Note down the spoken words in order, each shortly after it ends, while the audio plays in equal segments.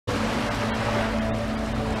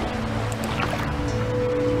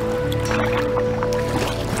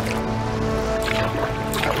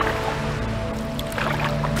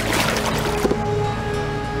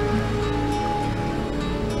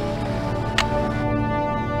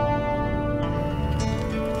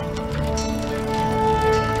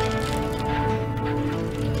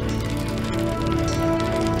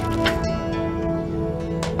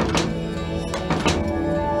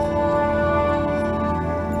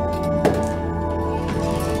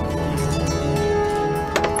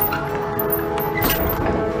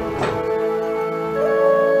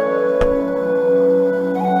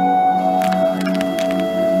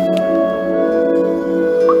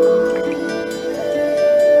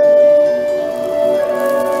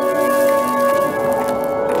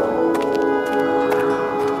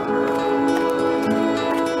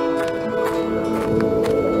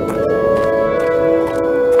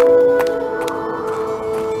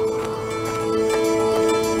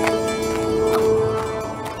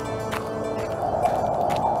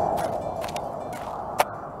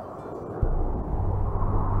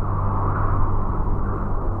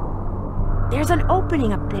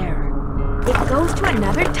opening up there. It goes to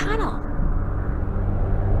another tunnel.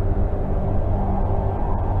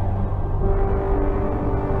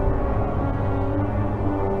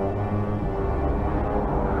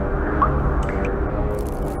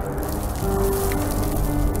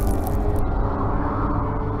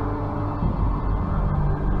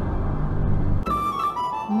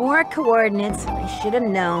 More coordinates. I should have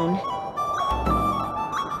known.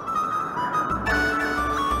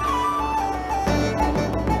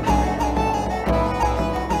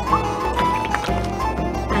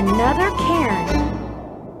 Another cairn.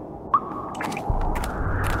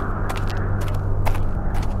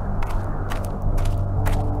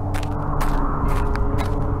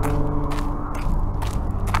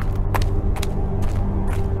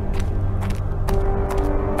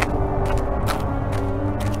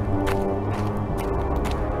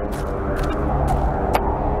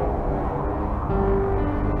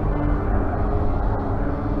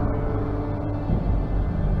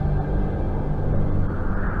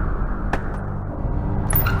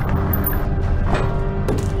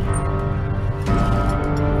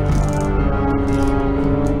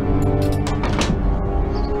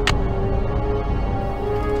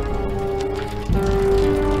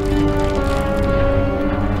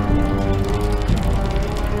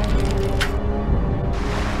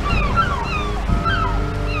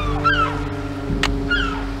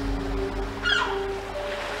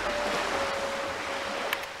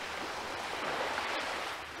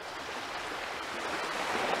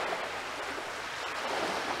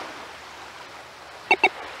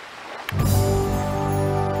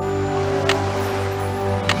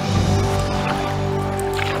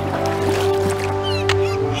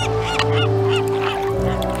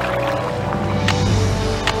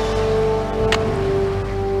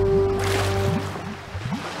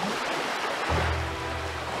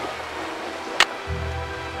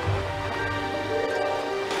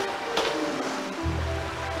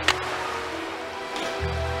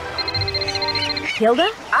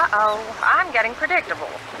 Hilda? Uh-oh, I'm getting predictable.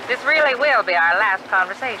 This really will be our last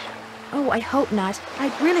conversation. Oh, I hope not.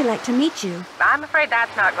 I'd really like to meet you. I'm afraid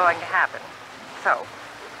that's not going to happen. So,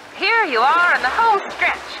 here you are in the home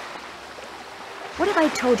stretch. What if I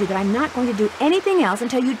told you that I'm not going to do anything else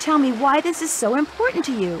until you tell me why this is so important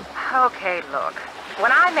to you? Okay, look.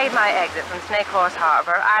 When I made my exit from Snake Horse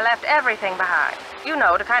Harbor, I left everything behind. You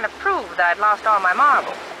know, to kind of prove that I'd lost all my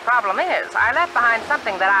marbles. Problem is, I left behind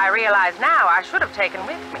something that I realize now I should have taken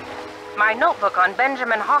with me. My notebook on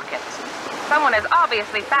Benjamin Hawkins. Someone has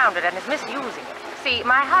obviously found it and is misusing it. See,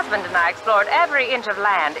 my husband and I explored every inch of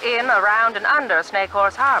land in, around, and under Snake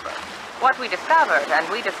Horse Harbor. What we discovered, and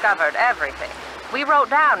we discovered everything, we wrote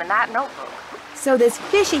down in that notebook. So this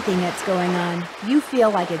fishy thing that's going on, you feel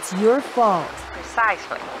like it's your fault.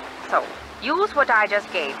 Precisely. So, use what I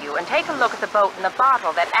just gave you and take a look at the boat and the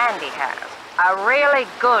bottle that Andy has. A really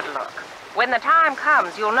good look. When the time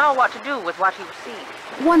comes, you'll know what to do with what you see.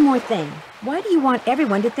 One more thing. Why do you want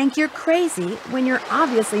everyone to think you're crazy when you're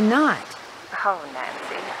obviously not? Oh,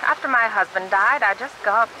 Nancy, after my husband died, I just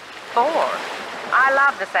got bored. I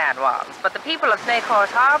love the San Juans, but the people of Snake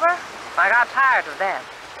Horse Harbor, I got tired of them.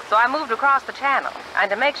 So I moved across the channel,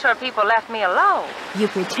 and to make sure people left me alone. You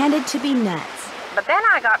pretended to be nuts. But then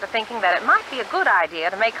I got to thinking that it might be a good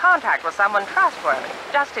idea to make contact with someone trustworthy,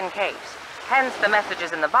 just in case. Hence the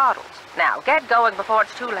messages in the bottles. Now, get going before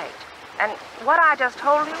it's too late. And what I just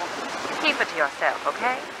told you, keep it to yourself,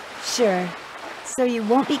 okay? Sure. So you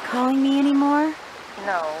won't be calling me anymore?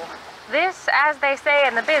 No. This, as they say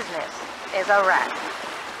in the business, is a wrap.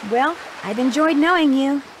 Well, I've enjoyed knowing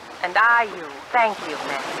you. And I you. Thank you,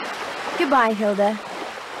 Nancy. Goodbye, Hilda.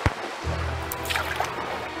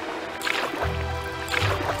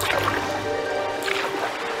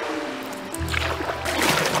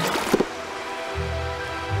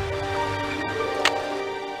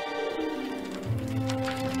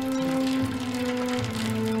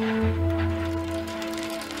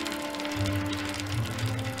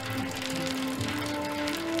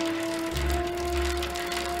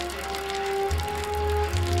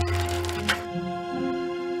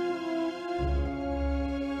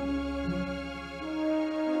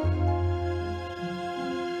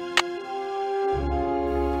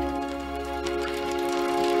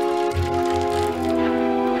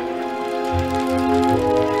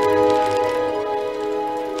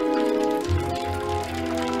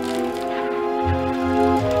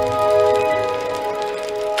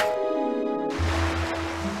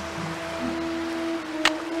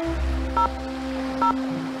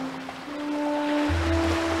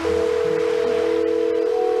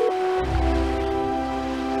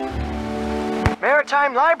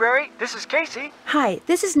 Maritime Library. This is Casey. Hi,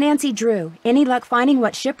 this is Nancy Drew. Any luck finding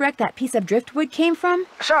what shipwreck that piece of driftwood came from?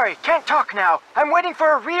 Sorry, can't talk now. I'm waiting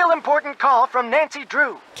for a real important call from Nancy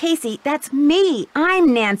Drew. Casey, that's me.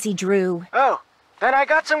 I'm Nancy Drew. Oh, then I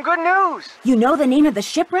got some good news. You know the name of the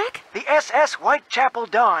shipwreck? The SS Whitechapel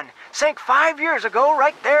Dawn sank 5 years ago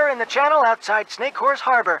right there in the channel outside Snakehorse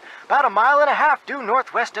Harbor, about 1.5 miles due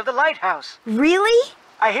northwest of the lighthouse. Really?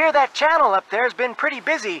 I hear that channel up there's been pretty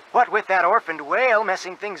busy, what with that orphaned whale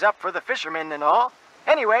messing things up for the fishermen and all.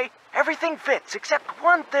 Anyway, everything fits except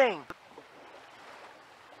one thing.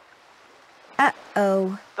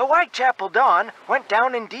 Uh-oh. The Whitechapel Dawn went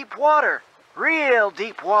down in deep water. Real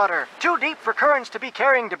deep water. Too deep for currents to be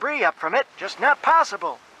carrying debris up from it. Just not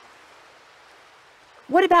possible.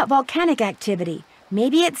 What about volcanic activity?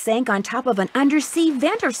 Maybe it sank on top of an undersea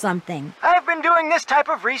vent or something. I've been doing this type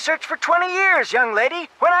of research for 20 years, young lady.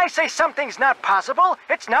 When I say something's not possible,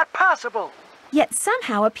 it's not possible. Yet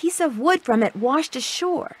somehow a piece of wood from it washed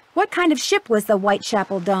ashore. What kind of ship was the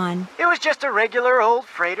Whitechapel Dawn? It was just a regular old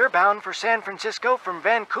freighter bound for San Francisco from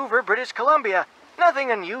Vancouver, British Columbia. Nothing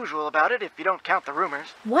unusual about it if you don't count the rumors.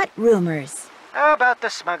 What rumors? About the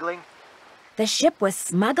smuggling. The ship was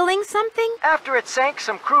smuggling something? After it sank,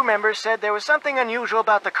 some crew members said there was something unusual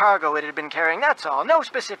about the cargo it had been carrying. That's all. No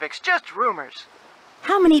specifics, just rumors.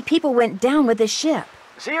 How many people went down with the ship?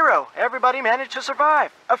 0. Everybody managed to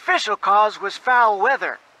survive. Official cause was foul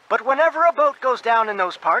weather. But whenever a boat goes down in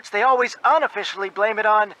those parts, they always unofficially blame it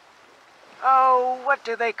on... Oh, what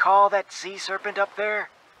do they call that sea serpent up there?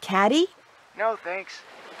 Caddy? No, thanks.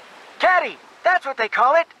 Caddy! That's what they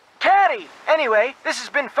call it! Caddy! Anyway, this has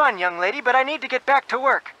been fun, young lady, but I need to get back to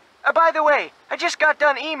work. By the way, I just got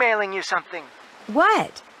done emailing you something.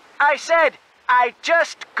 What? I said, I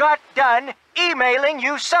just got done emailing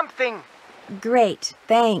you something. Great,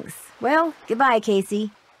 thanks. Well, goodbye,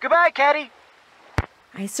 Casey. Goodbye, Caddy.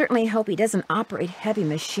 I certainly hope he doesn't operate heavy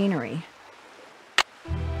machinery.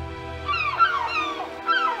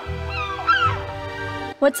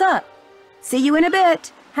 What's up? See you in a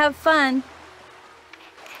bit. Have fun.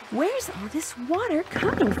 Where's all this water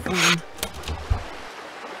coming from?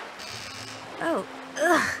 Oh,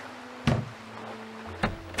 ugh.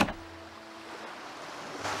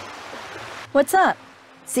 What's up?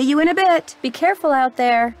 See you in a bit. Be careful out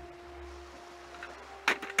there.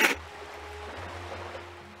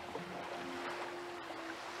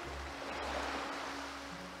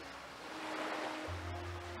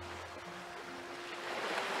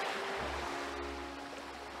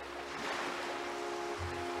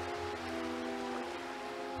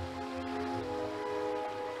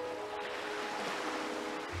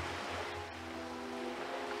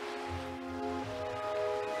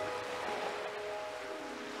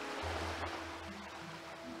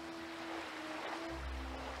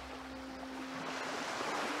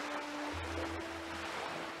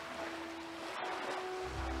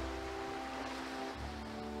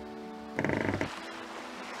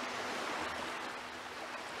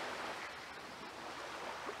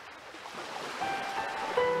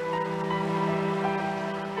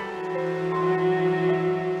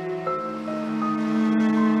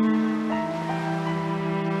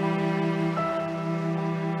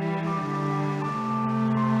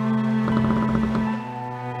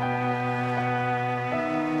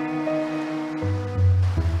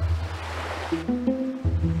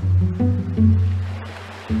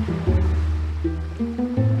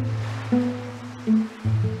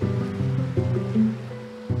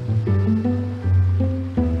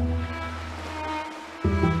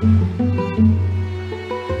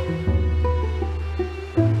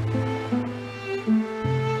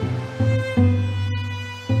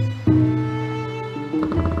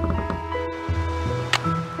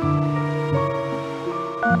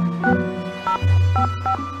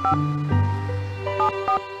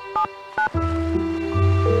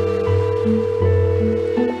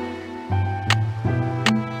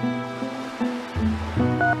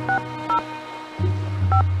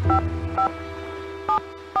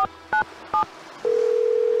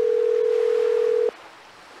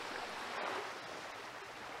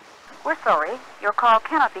 We're sorry. Your call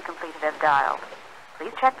cannot be completed as dialed.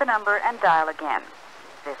 Please check the number and dial again.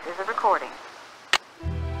 This is a recording.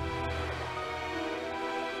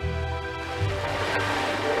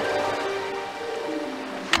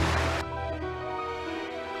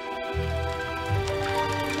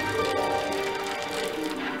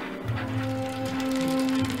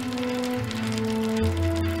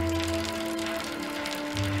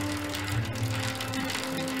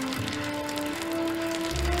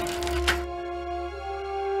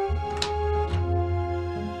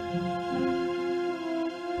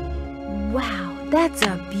 Wow. That's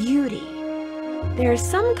a beauty. There are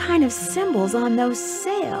some kind of symbols on those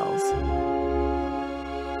sails.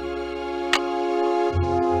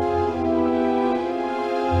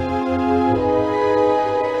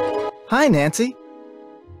 Hi, Nancy.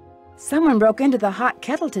 Someone broke into the hot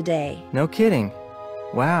kettle today. No kidding.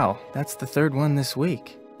 Wow, that's the third one this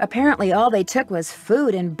week. Apparently all they took was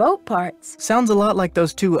food and boat parts. Sounds a lot like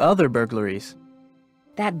those 2 other burglaries.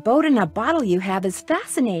 That boat in a bottle you have is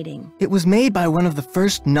fascinating. It was made by one of the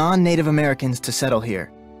first non-Native Americans to settle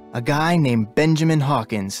here, a guy named Benjamin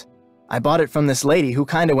Hawkins. I bought it from this lady who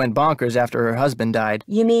kinda went bonkers after her husband died.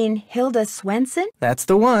 You mean Hilda Swenson? That's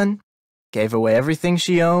the one. Gave away everything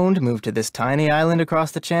she owned, moved to this tiny island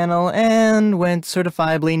across the channel, and went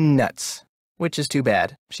certifiably nuts. Which is too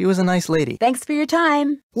bad. She was a nice lady. Thanks for your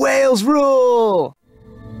time. Whales rule!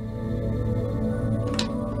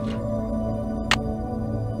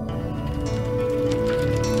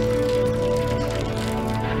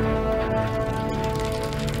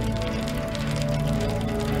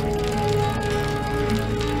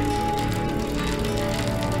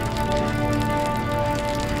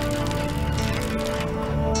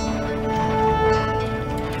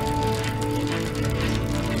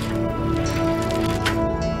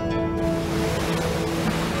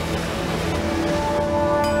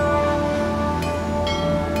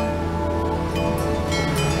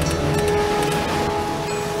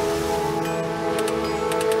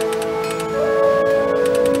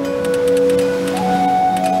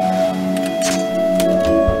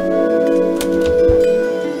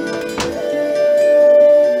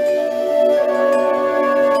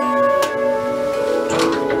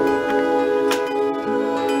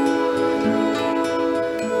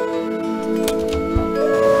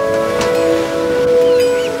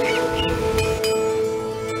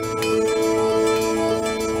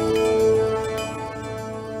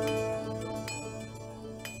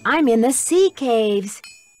 I'm in the sea caves.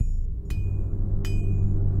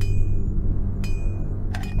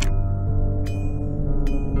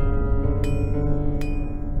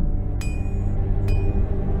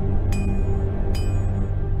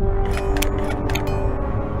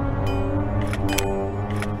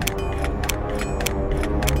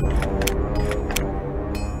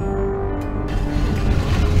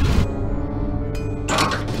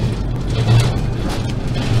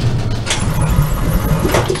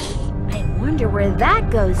 Where that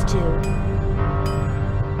goes to.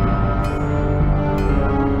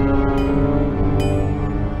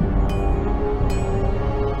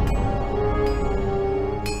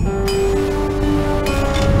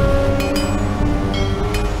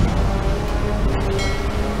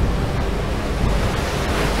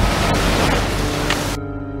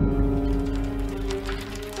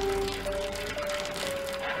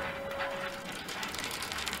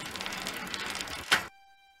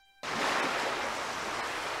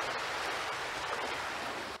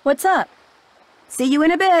 What's up? See you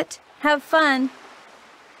in a bit. Have fun.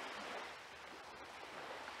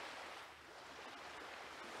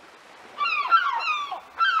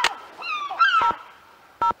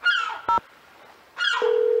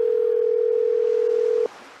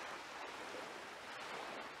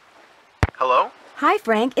 Hello? Hi,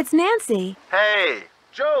 Frank. It's Nancy. Hey!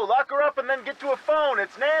 Joe, lock her up and then get to a phone.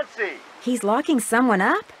 It's Nancy. He's locking someone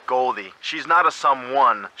up? Goldie, she's not a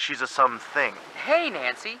someone. She's a something. Hey,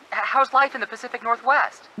 Nancy. How's life in the Pacific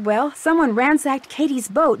Northwest? Well, someone ransacked Katie's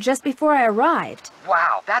boat just before I arrived.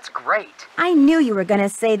 Wow, that's great. I knew you were gonna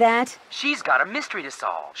say that. She's got a mystery to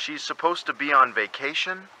solve. She's supposed to be on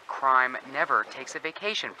vacation? Crime never takes a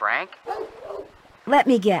vacation, Frank. Let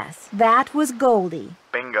me guess. That was Goldie.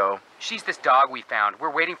 Bingo. She's this dog we found.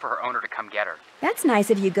 We're waiting for her owner to come get her. That's nice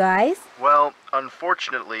of you guys. Well,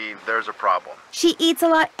 unfortunately, there's a problem. She eats a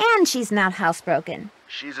lot and she's not housebroken.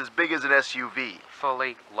 She's as big as an SUV.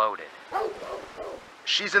 Fully loaded.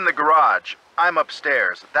 She's in the garage. I'm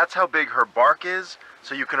upstairs. That's how big her bark is,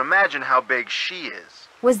 so you can imagine how big she is.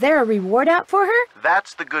 Was there a reward out for her?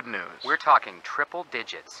 That's the good news. We're talking triple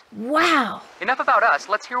digits. Wow! Enough about us.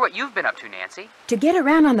 Let's hear what you've been up to, Nancy. To get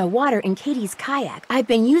around on the water in Katie's kayak, I've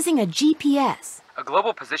been using a GPS. A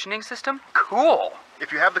global positioning system? Cool!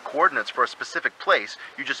 If you have the coordinates for a specific place,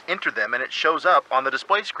 you just enter them and it shows up on the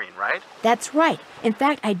display screen, right? That's right. In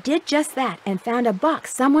fact, I did just that and found a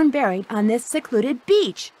box someone buried on this secluded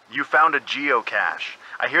beach. You found a geocache.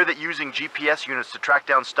 I hear that using GPS units to track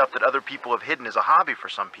down stuff that other people have hidden is a hobby for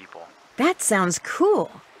some people. That sounds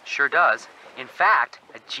cool. Sure does. In fact,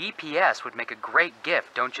 a GPS would make a great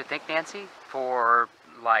gift, don't you think, Nancy? For,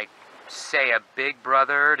 like, say, a big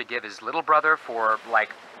brother to give his little brother for,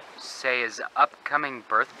 like, say his upcoming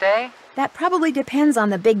birthday? That probably depends on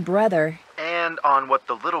the big brother. And on what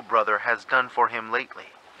the little brother has done for him lately.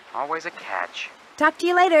 Always a catch. Talk to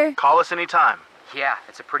you later. Call us anytime. Yeah,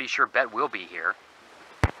 it's a pretty sure bet we'll be here.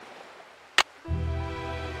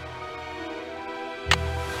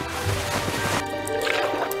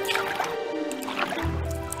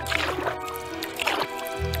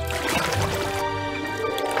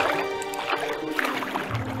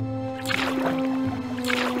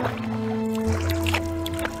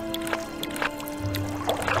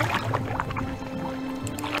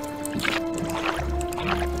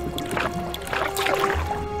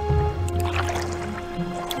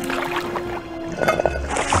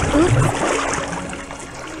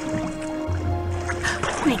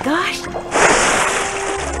 Oh my gosh.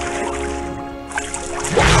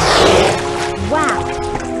 Wow.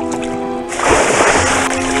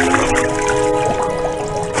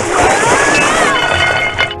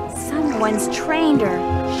 Someone's trained her.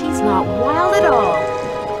 She's not wild at all.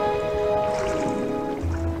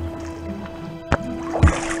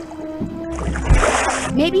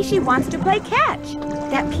 Maybe she wants to play catch.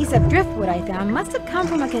 That piece of driftwood I found must have come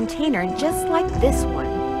from a container just like this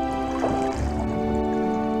one.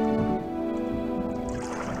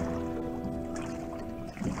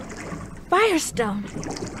 Firestone.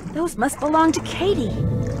 Those must belong to Katie.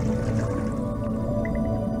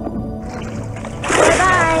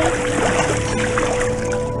 Bye-bye.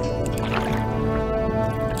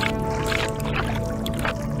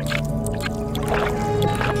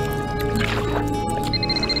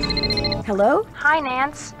 Hello? Hi,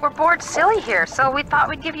 Nance. We're bored silly here, so we thought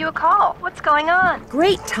we'd give you a call. What's going on?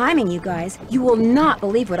 Great timing, you guys. You will not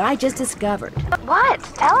believe what I just discovered. What?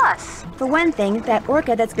 Tell us. For one thing, that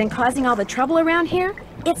orca that's been causing all the trouble around here,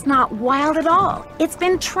 it's not wild at all. It's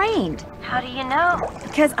been trained. How do you know?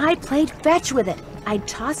 Because I played fetch with it. I'd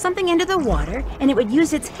toss something into the water, and it would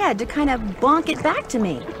use its head to kind of bonk it back to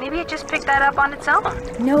me. Maybe it just picked that up on its own.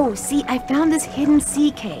 No, see, I found this hidden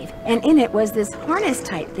sea cave, and in it was this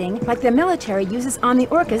harness-type thing like the military uses on the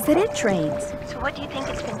orcas that it trains. So what do you think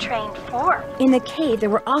it's been trained for? In the cave,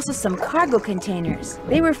 there were also some cargo containers.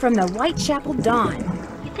 They were from the Whitechapel Dawn.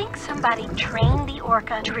 You think somebody trained the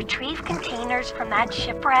orca to retrieve containers from that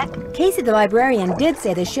shipwreck? Casey the librarian did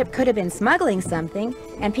say the ship could have been smuggling something,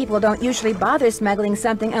 and people don't usually bother smuggling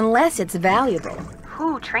something unless it's valuable.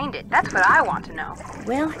 Who trained it? That's what I want to know.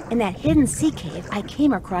 Well, in that hidden sea cave, I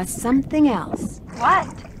came across something else. What?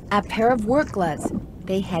 A pair of work gloves.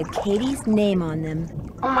 They had Katie's name on them.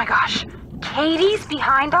 Oh my gosh. Katie's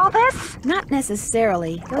behind all this? Not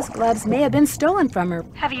necessarily. Those gloves may have been stolen from her.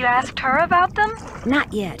 Have you asked her about them?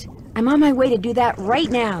 Not yet. I'm on my way to do that right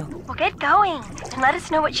now. Well, get going and let us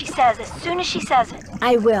know what she says as soon as she says it.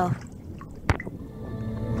 I will.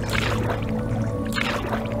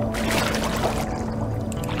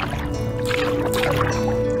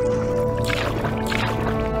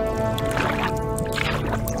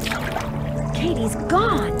 Katie's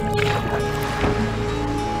gone.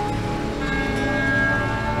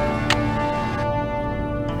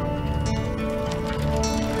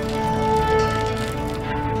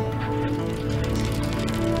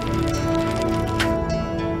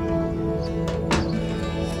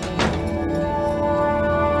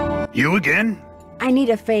 You again? I need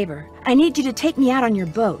a favor. I need you to take me out on your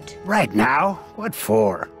boat. Right now? What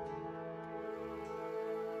for?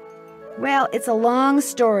 Well, it's a long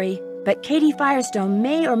story, but Katie Firestone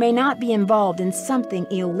may or may not be involved in something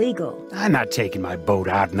illegal. I'm not taking my boat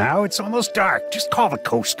out now. It's almost dark. Just call the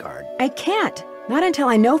Coast Guard. I can't. Not until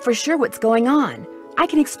I know for sure what's going on. I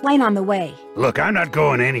can explain on the way. Look, I'm not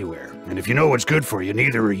going anywhere. And if you know what's good for you,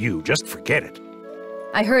 neither are you. Just forget it.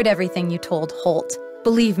 I heard everything you told Holt.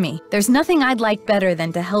 Believe me, there's nothing I'd like better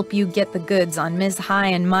than to help you get the goods on Ms. High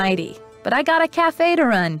and Mighty. But I got a cafe to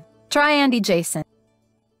run. Try Andy Jason.